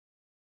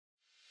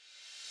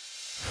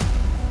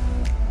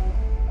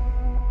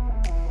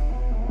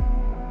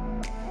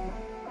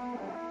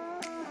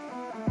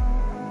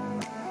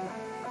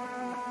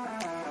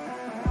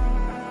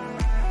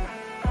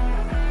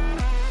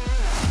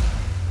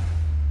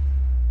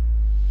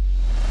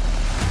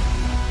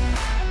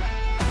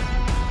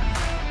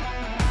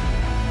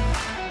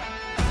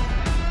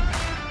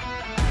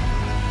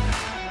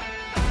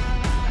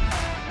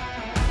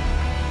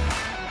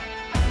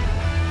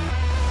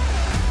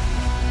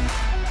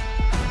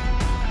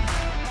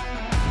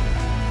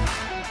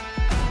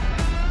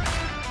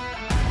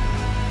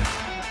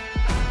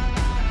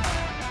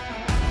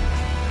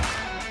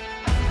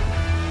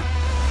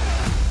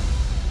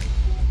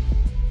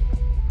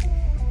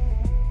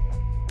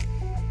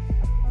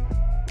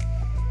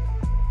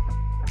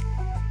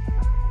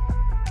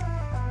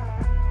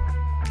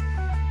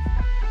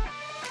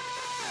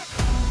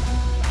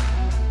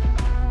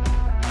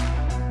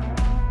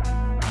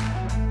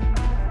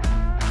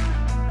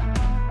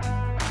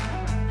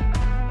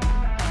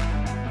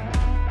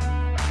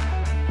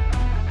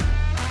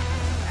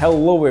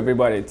Hello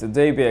everybody,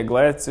 today we are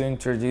glad to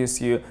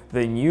introduce you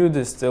the new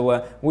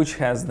distiller which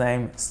has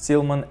named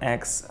Stillman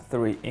X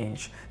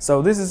 3-inch.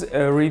 So this is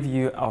a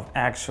review of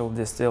actual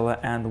distiller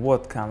and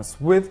what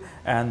comes with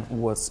and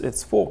what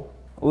it's for.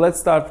 Let's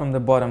start from the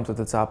bottom to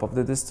the top of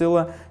the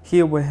distiller.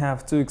 Here we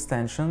have two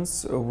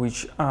extensions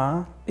which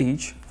are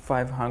each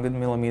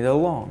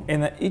 500mm long.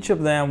 In each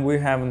of them we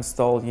have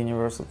installed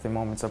universal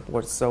thermometer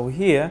ports. So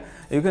here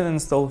you can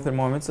install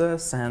thermometer,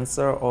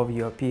 sensor of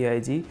your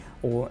PID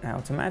or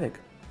automatic.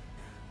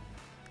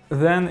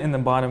 Then in the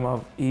bottom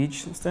of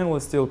each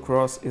stainless steel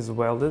cross is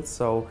welded,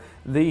 so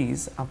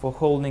these are for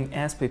holding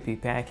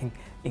SPP packing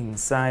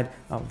inside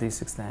of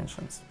these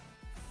extensions.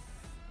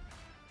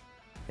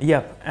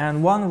 Yep,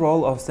 and one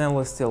roll of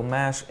stainless steel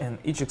mesh in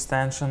each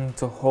extension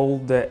to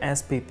hold the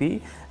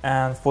SPP,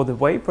 and for the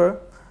vapor,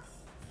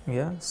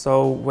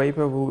 so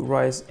vapor will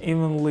rise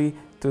evenly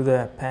to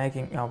the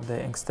packing of the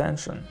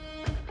extension.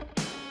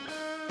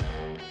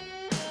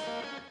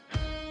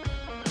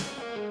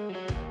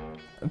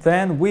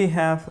 Then we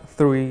have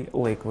three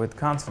liquid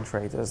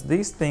concentrators.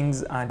 These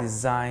things are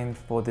designed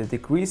for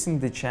decreasing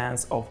the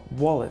chance of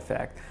wall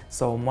effect,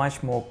 so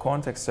much more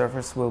contact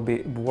surface will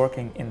be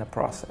working in the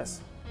process.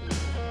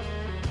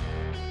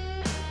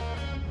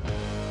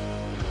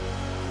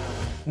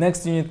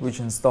 Next unit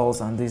which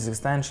installs on these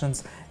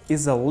extensions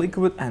is a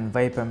liquid and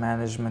vapor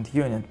management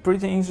unit.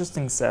 Pretty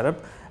interesting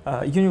setup.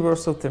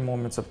 Universal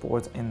thermometer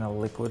port in a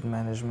liquid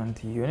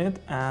management unit,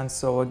 and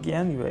so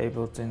again you're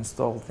able to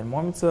install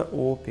thermometer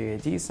or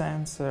PID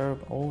sensor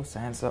or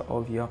sensor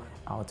of your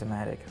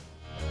automatic.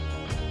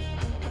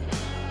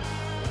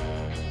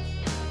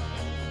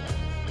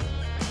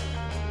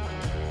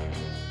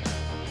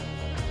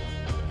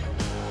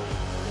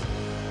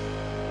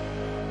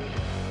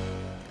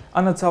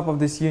 On the top of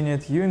this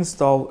unit you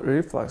install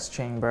reflux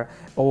chamber,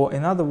 or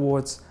in other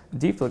words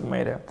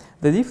deflegmator.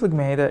 The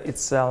deflegmator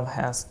itself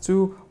has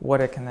two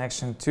water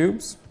connection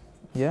tubes,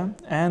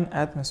 and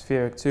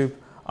atmospheric tube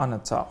on the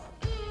top.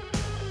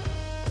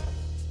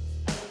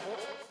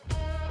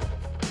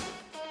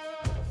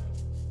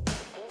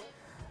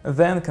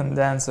 Then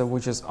condenser,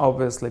 which is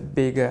obviously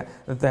bigger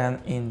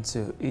than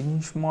into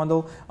inch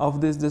model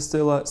of this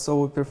distiller,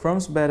 so it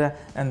performs better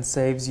and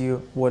saves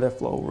you water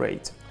flow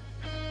rate.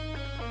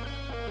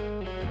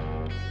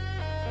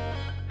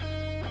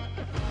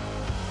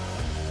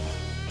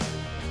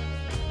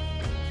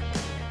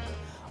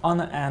 On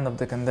the end of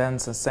the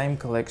condenser, same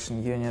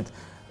collection unit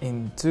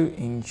in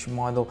 2-inch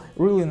model,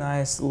 really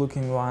nice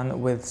looking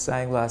one with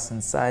side glass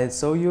inside,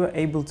 so you are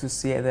able to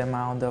see the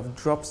amount of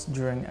drops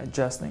during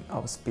adjusting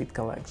of speed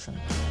collection.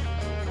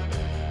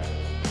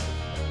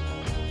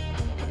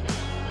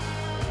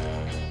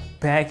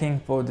 Packing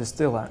for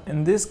distiller.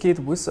 In this kit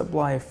we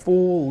supply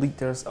 4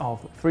 liters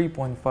of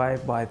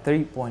 3.5 by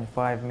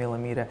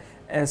 3.5mm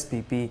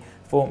SPP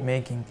for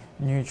making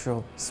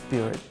neutral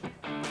spirit.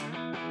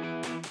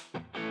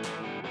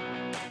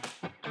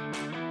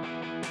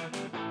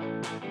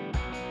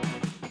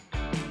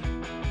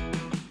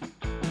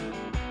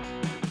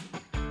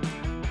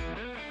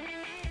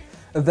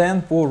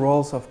 Then 4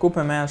 rolls of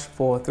copper mesh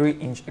for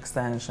 3-inch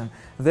extension.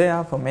 They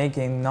are for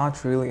making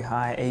not really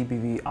high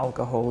ABV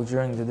alcohol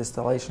during the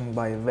distillation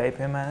by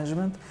vapor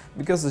management,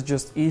 because it's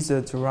just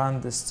easier to run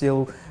the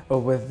still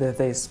with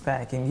this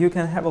packing. You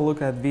can have a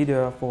look at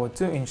video for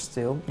 2-inch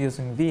still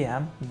using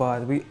VM,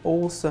 but we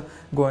also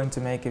going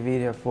to make a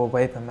video for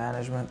vapor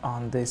management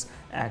on this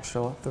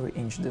actual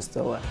 3-inch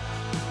distiller.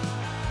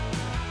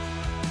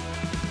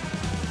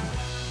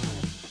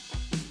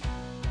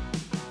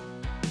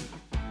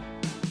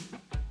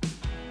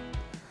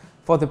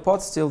 For the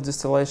pot still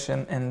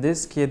distillation in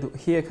this kit,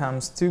 here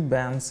comes 2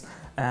 bands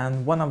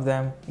and one of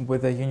them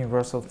with a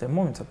universal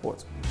thermometer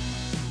port.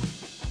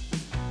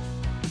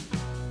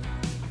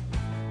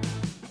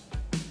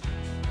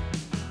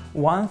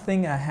 One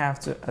thing I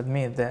have to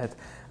admit that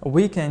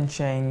we can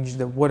change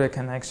the water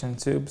connection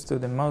tubes to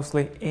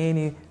mostly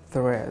any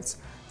threads.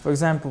 For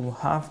example,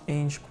 1/2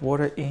 inch,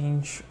 1/4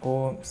 inch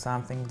or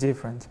something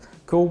different.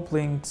 Cold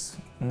links,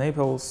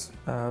 nipples,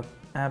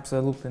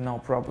 absolutely no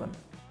problem.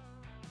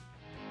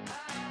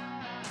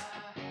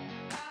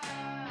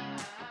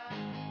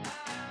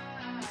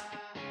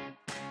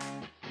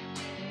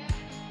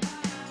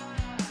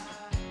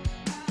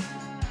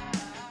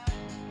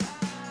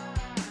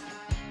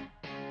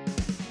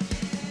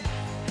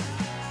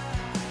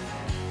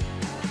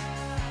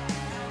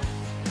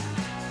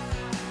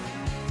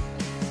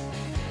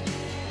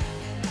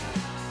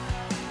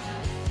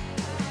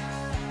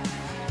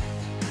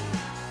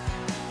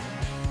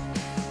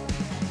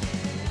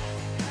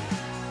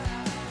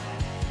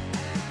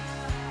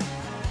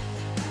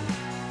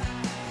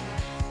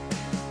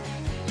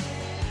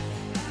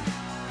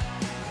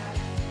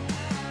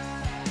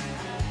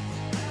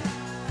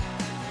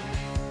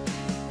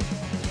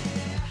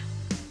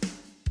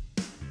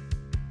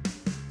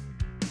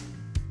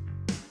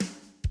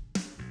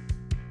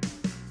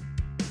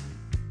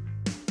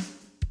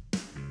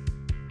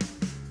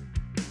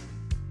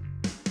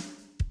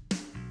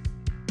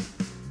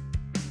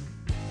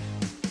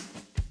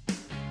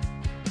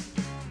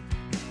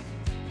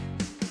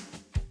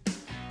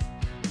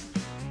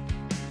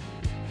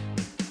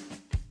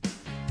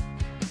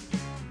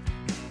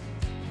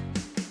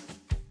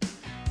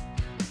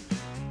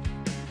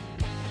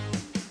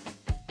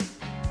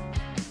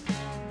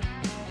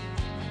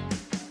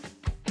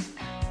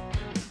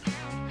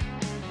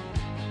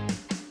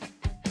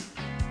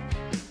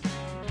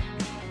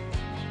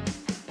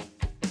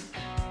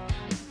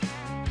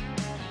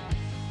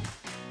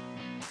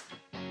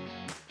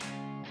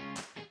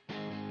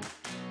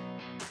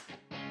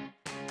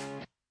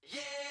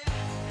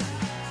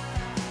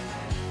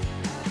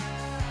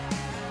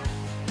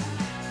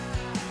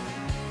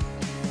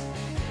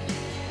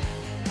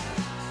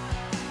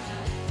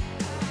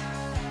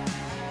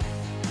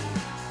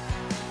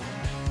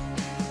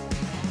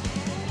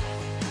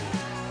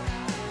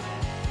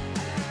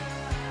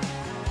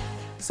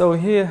 So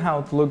here how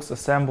it looks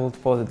assembled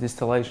for the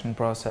distillation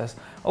process.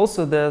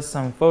 Also there's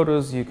some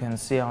photos you can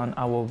see on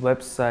our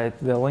website,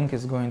 the link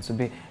is going to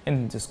be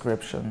in the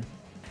description.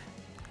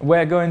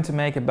 We're going to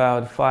make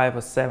about 5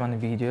 or 7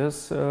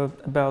 videos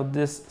about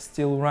this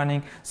still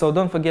running, so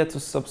don't forget to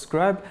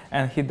subscribe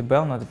and hit the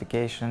bell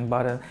notification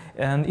button.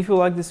 And if you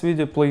like this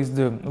video, please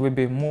do, we'll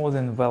be more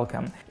than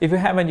welcome. If you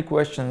have any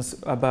questions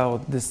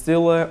about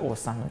Distiller or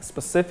something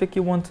specific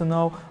you want to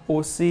know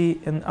or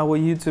see in our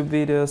YouTube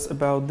videos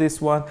about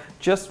this one,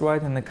 just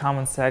write in the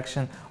comment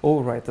section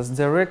or write us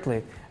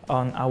directly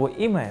on our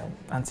email.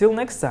 Until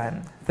next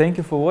time, thank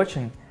you for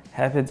watching,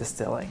 happy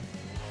distilling!